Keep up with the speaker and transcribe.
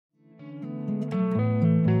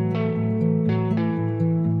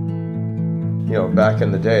back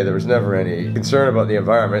in the day, there was never any concern about the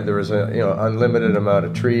environment. There was a, unlimited amount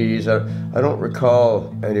of trees. I don't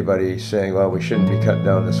recall anybody saying, well, we shouldn't be cutting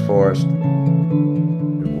down this forest.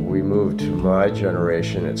 We moved to my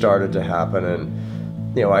generation, it started to happen, and,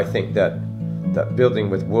 I think that building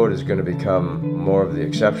with wood is going to become more of the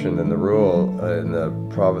exception than the rule in the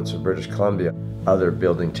province of British Columbia. Other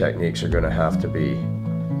building techniques are going to have to be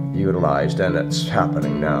utilized, and it's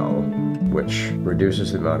happening now, which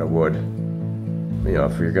reduces the amount of wood.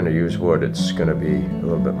 If you're going to use wood, it's going to be a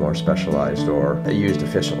little bit more specialized or used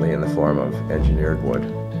efficiently in the form of engineered wood.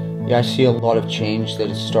 Yeah, I see a lot of change that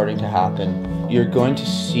is starting to happen. You're going to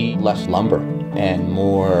see less lumber and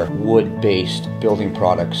more wood-based building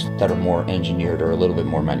products that are more engineered or a little bit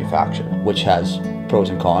more manufactured, which has pros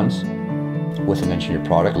and cons. With an engineered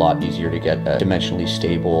product, a lot easier to get a dimensionally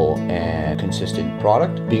stable and consistent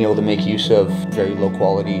product. Being able to make use of very low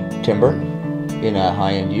quality timber in a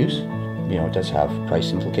high-end use, it does have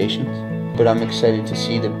price implications. But I'm excited to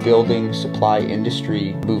see the building supply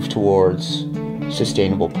industry move towards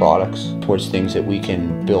sustainable products, towards things that we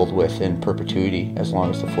can build with in perpetuity as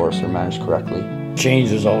long as the forests are managed correctly.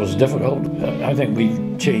 Change is always difficult. I think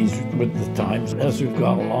we've changed with the times as we've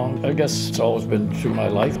gone along. I guess it's always been through my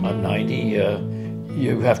life. I'm 90.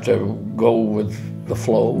 You have to go with the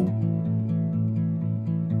flow.